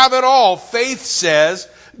can have it all, faith says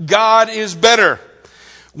God is better.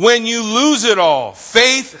 When you lose it all,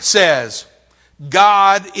 faith says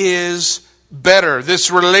God is better.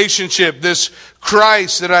 This relationship, this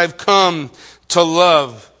Christ that I've come to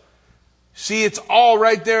love. See, it's all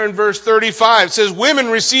right there in verse 35. It says, women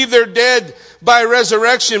received their dead by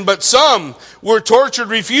resurrection, but some were tortured,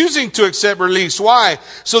 refusing to accept release. Why?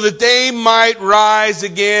 So that they might rise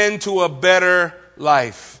again to a better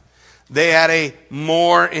life. They had a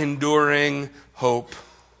more enduring hope.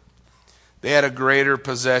 They had a greater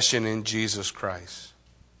possession in Jesus Christ.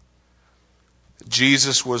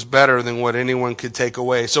 Jesus was better than what anyone could take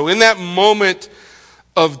away. So in that moment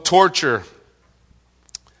of torture,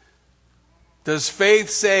 does faith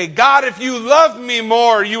say, God, if you loved me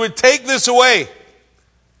more, you would take this away?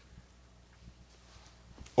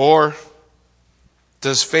 Or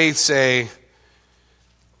does faith say,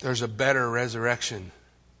 there's a better resurrection?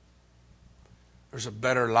 There's a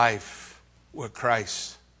better life with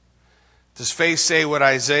Christ? Does faith say what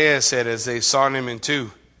Isaiah said as they sawn him in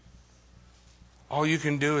two? All you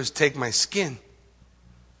can do is take my skin.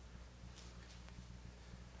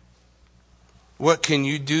 What can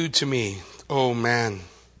you do to me? Oh man.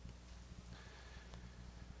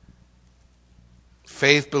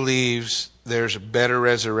 Faith believes there's a better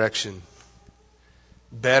resurrection.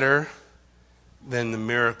 Better than the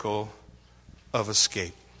miracle of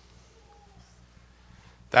escape.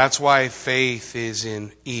 That's why faith is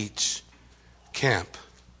in each camp.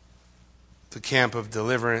 The camp of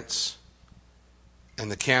deliverance and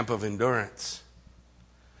the camp of endurance.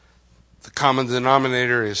 The common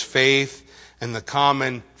denominator is faith, and the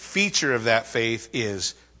common feature of that faith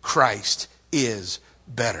is Christ is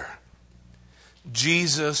better.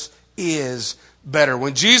 Jesus is better.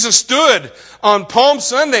 When Jesus stood on Palm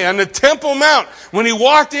Sunday on the Temple Mount, when he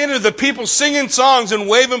walked into the people singing songs and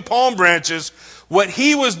waving palm branches, what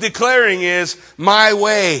he was declaring is, my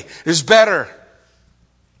way is better.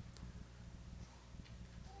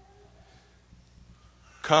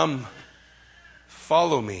 Come,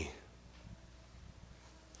 follow me.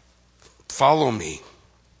 Follow me.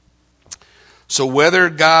 So whether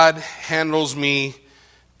God handles me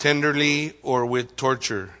tenderly or with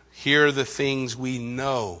torture, here are the things we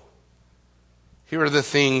know. Here are the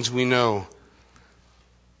things we know.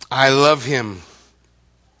 I love him,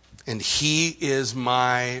 and he is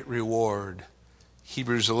my reward.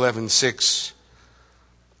 Hebrews 11:6.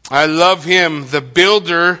 I love him, the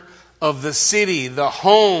builder of the city, the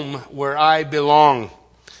home where I belong.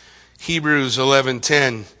 Hebrews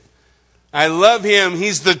 11:10. I love him.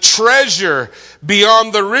 He's the treasure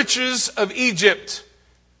beyond the riches of Egypt.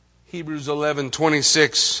 Hebrews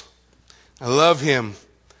 11:26. I love him,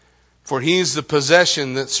 for he's the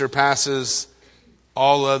possession that surpasses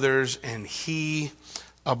all others, and he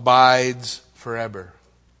abides forever.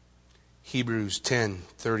 Hebrews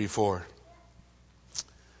 10:34.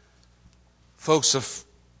 Folks, the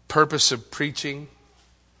purpose of preaching,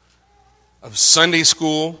 of Sunday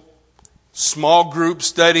school, small group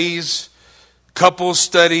studies, couple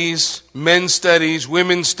studies, men's studies,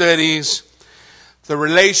 women's studies, the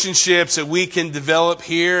relationships that we can develop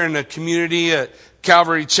here in a community at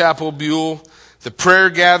Calvary Chapel Buell, the prayer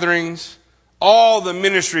gatherings, all the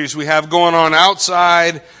ministries we have going on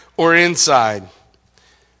outside or inside.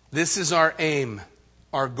 This is our aim,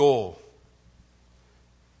 our goal.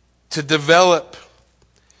 To develop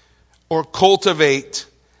or cultivate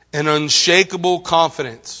an unshakable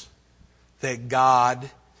confidence that God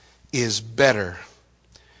is better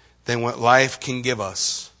than what life can give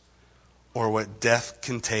us or what death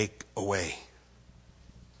can take away.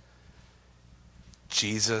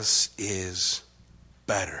 Jesus is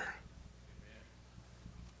better.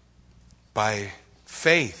 By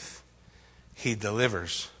faith, He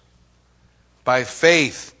delivers. By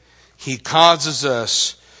faith, He causes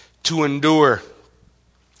us to endure.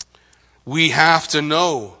 We have to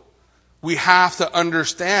know, we have to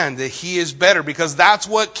understand that He is better, because that's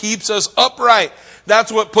what keeps us upright.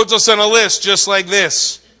 That's what puts us on a list just like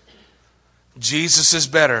this. Jesus is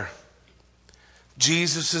better.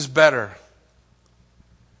 Jesus is better.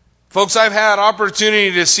 Folks, I've had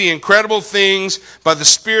opportunity to see incredible things by the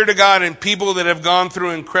Spirit of God in people that have gone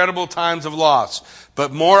through incredible times of loss.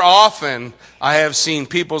 But more often, I have seen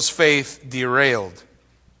people's faith derailed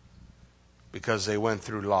because they went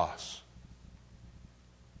through loss.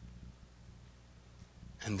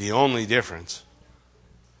 And the only difference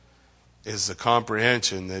is the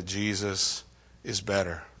comprehension that Jesus is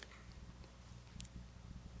better.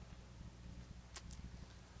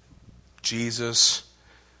 Jesus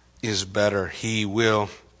is better. He will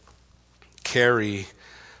carry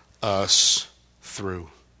us through.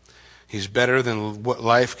 He's better than what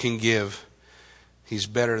life can give. He's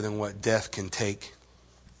better than what death can take.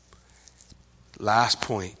 Last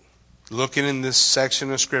point. Looking in this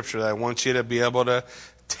section of Scripture that I want you to be able to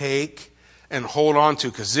take and hold on to,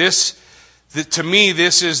 because to me,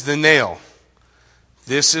 this is the nail.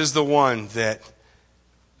 This is the one that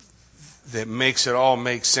makes it all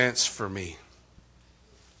make sense for me.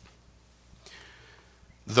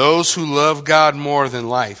 Those who love God more than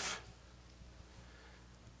life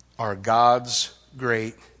are God's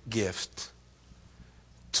great gift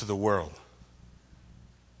to the world.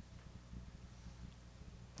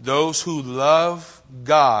 Those who love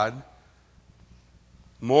God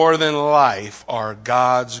more than life are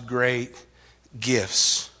God's great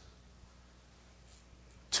gifts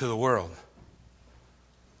to the world.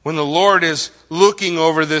 When the Lord is looking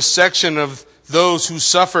over this section of those who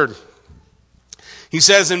suffered, He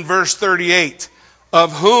says in verse 38,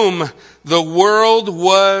 of whom the world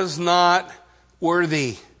was not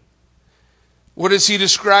worthy. What is He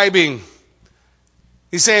describing?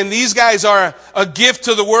 He's saying these guys are a gift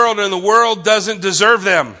to the world, and the world doesn't deserve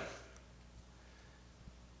them.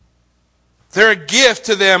 They're a gift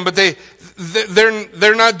to them, but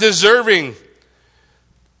they're not deserving.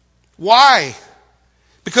 Why?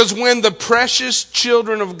 Because when the precious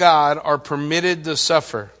children of God are permitted to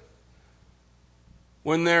suffer,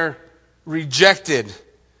 when they're rejected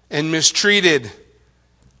and mistreated,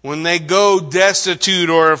 when they go destitute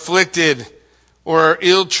or afflicted or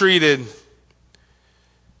ill-treated,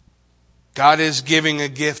 God is giving a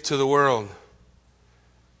gift to the world.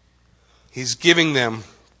 He's giving them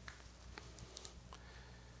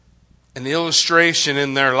an illustration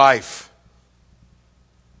in their life.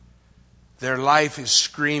 Their life is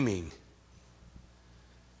screaming,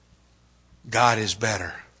 God is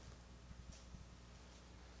better.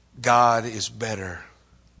 God is better.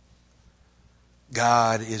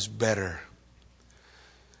 God is better.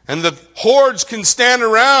 And the hordes can stand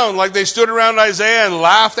around like they stood around Isaiah and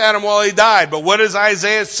laughed at him while he died. But what is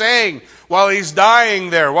Isaiah saying while he's dying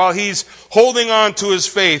there, while he's holding on to his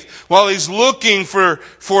faith, while he's looking for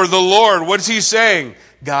the Lord? What is he saying?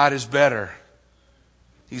 God is better.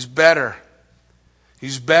 He's better.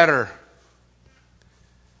 He's better.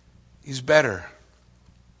 He's better.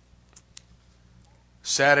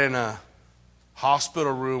 Sat in a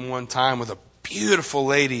hospital room one time with a beautiful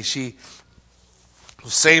lady. She was the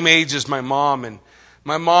same age as my mom, and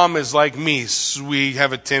my mom is like me. So we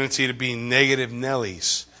have a tendency to be negative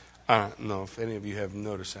Nellies. I don't know if any of you have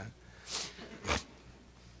noticed that.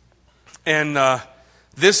 And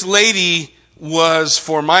this lady was,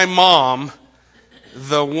 for my mom,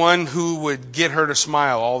 the one who would get her to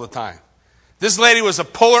smile all the time. This lady was a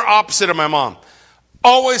polar opposite of my mom.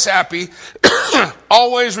 Always happy,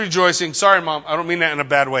 always rejoicing. Sorry, Mom, I don't mean that in a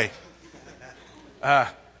bad way.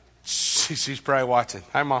 She's probably watching.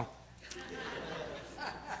 Hi, Mom.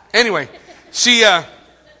 Anyway,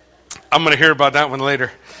 I'm going to hear about that one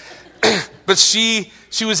later. But she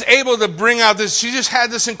was able to bring out this, she just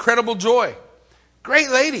had this incredible joy. Great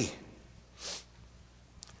lady.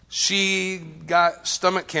 She got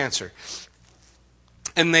stomach cancer.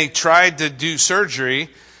 And they tried to do surgery,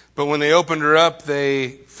 but when they opened her up, they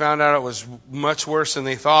found out it was much worse than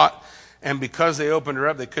they thought. And because they opened her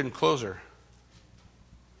up, they couldn't close her.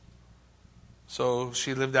 So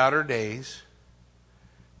she lived out her days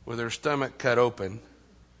with her stomach cut open.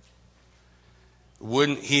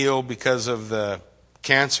 Wouldn't heal because of the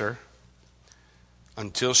cancer.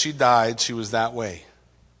 Until she died, she was that way.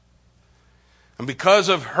 And because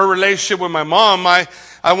of her relationship with my mom, I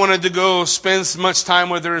wanted to go spend as much time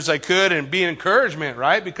with her as I could and be an encouragement,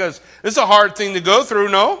 right? Because it's a hard thing to go through,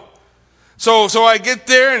 no? So I get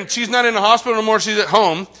there, and she's not in the hospital no more. She's at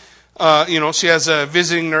home. She has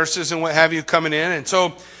visiting nurses and what have you coming in. And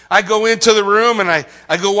so I go into the room, and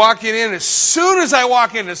I go walking in. As soon as I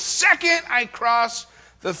walk in, the second I cross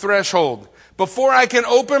the threshold, before I can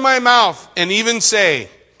open my mouth and even say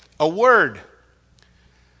a word,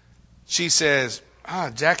 she says,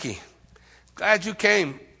 Jackie, glad you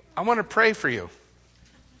came. I want to pray for you.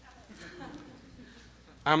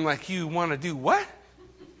 I'm like, you want to do what?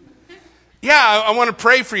 Yeah, I want to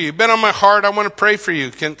pray for you. You've been on my heart. I want to pray for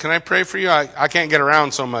you. Can I pray for you? I can't get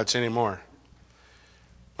around so much anymore.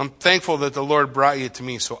 I'm thankful that the Lord brought you to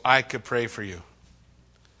me so I could pray for you.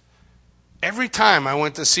 Every time I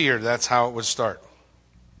went to see her, that's how it would start.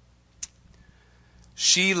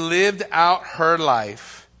 She lived out her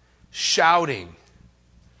life shouting,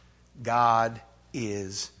 God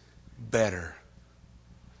is better.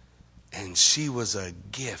 And she was a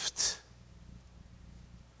gift.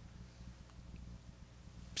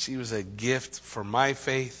 She was a gift for my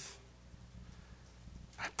faith.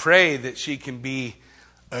 I pray that she can be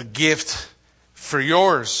a gift for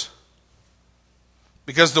yours.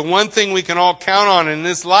 Because the one thing we can all count on in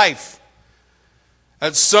this life,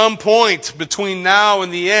 at some point between now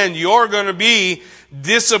and the end, you're going to be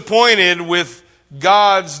disappointed with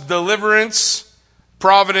God's deliverance,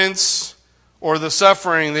 providence, or the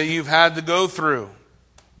suffering that you've had to go through.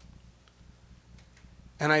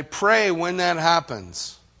 And I pray when that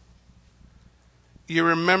happens, you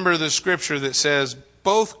remember the scripture that says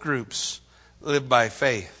both groups live by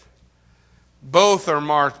faith. Both are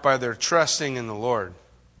marked by their trusting in the Lord.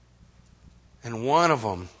 And one of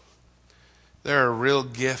them, they're a real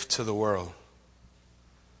gift to the world.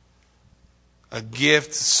 A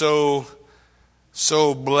gift so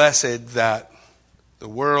blessed that the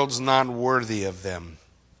world's not worthy of them.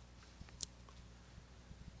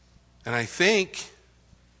 And I think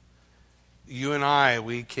you and I,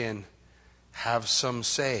 we can have some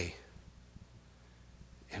say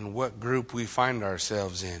in what group we find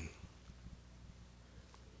ourselves in.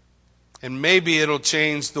 And maybe it'll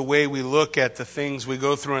change the way we look at the things we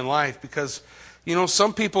go through in life. Because,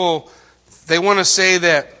 some people, they want to say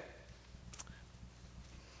that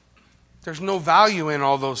there's no value in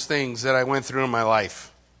all those things that I went through in my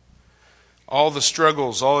life. All the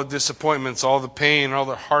struggles, all the disappointments, all the pain, all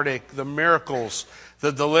the heartache, the miracles,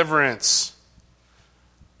 the deliverance.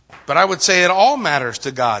 But I would say it all matters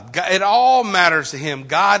to God. It all matters to Him.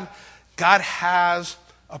 God has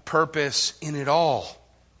a purpose in it all.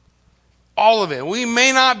 All of it. We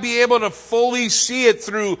may not be able to fully see it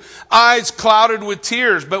through eyes clouded with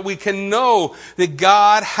tears, but we can know that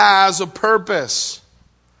God has a purpose.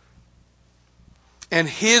 And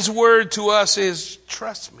His word to us is,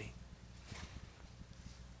 trust me.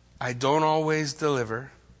 I don't always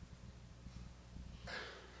deliver.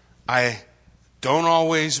 I don't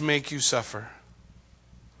always make you suffer.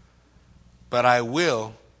 But I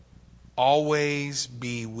will always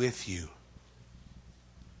be with you.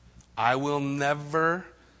 I will never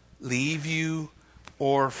leave you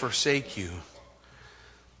or forsake you.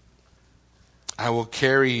 I will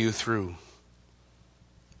carry you through.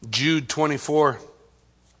 Jude 24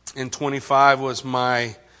 and 25 was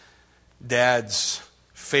my dad's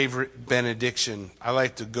favorite benediction. I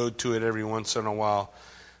like to go to it every once in a while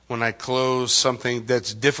when I close something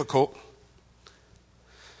that's difficult.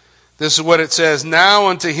 This is what it says. Now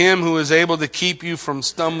unto Him who is able to keep you from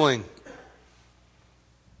stumbling.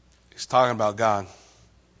 He's talking about God.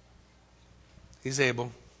 He's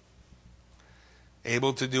able.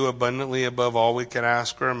 Able to do abundantly above all we can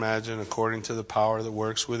ask or imagine according to the power that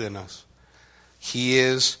works within us. He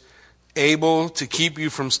is able to keep you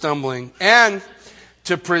from stumbling and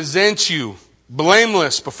to present you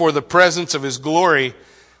blameless before the presence of His glory.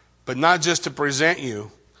 But not just to present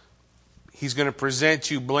you. He's going to present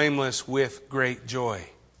you blameless with great joy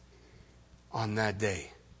on that day.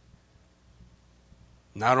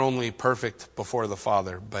 not only perfect before the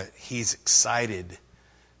Father, but he's excited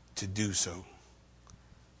to do so.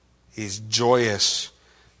 He's joyous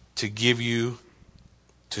to give you,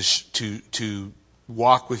 to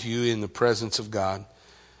walk with you in the presence of God.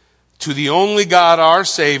 To the only God, our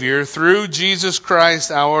Savior, through Jesus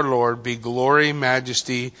Christ our Lord, be glory,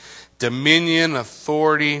 majesty, dominion,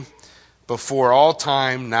 authority before all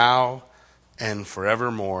time, now and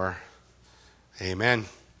forevermore. Amen.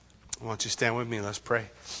 Why don't you stand with me? Let's pray.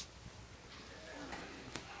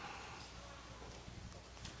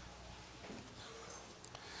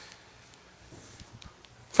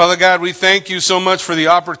 Father God, we thank you so much for the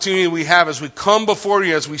opportunity we have as we come before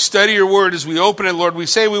you, as we study your word, as we open it, Lord. We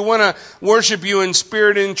say we want to worship you in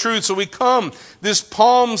spirit and in truth. So we come this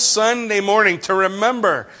Palm Sunday morning to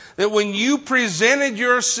remember that when you presented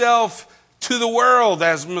yourself to the world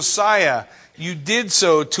as Messiah, you did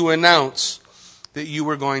so to announce that you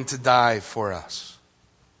were going to die for us.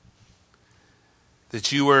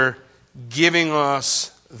 That you were giving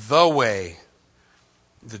us the way,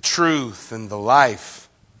 the truth, and the life.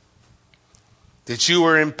 That you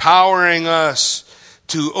were empowering us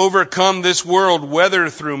to overcome this world, whether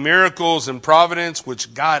through miracles and providence,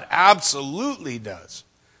 which God absolutely does,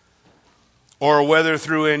 or whether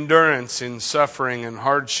through endurance in suffering and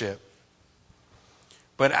hardship.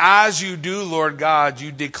 But as you do, Lord God,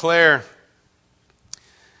 you declare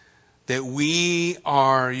that we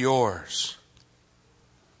are yours.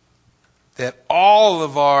 That all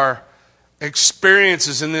of our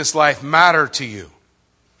experiences in this life matter to you.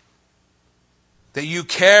 That you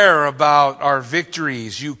care about our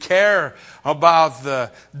victories. You care about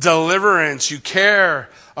the deliverance. You care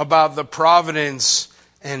about the providence.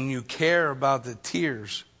 And you care about the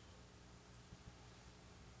tears.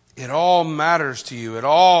 It all matters to you. It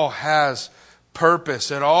all has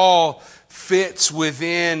purpose. It all fits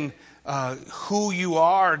within who you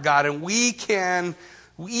are, God. And we can,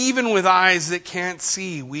 even with eyes that can't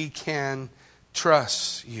see, we can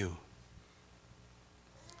trust you.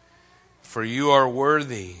 For you are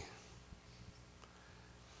worthy.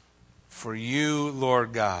 For you,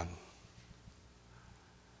 Lord God,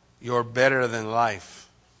 you're better than life.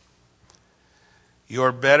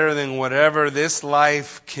 You're better than whatever this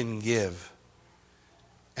life can give.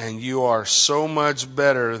 And you are so much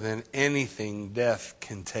better than anything death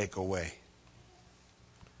can take away.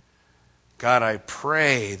 God, I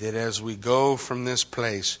pray that as we go from this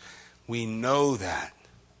place, we know that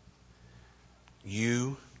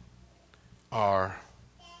you are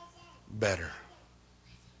better.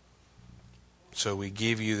 So we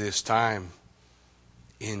give you this time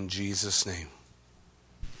in Jesus' name.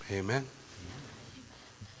 Amen.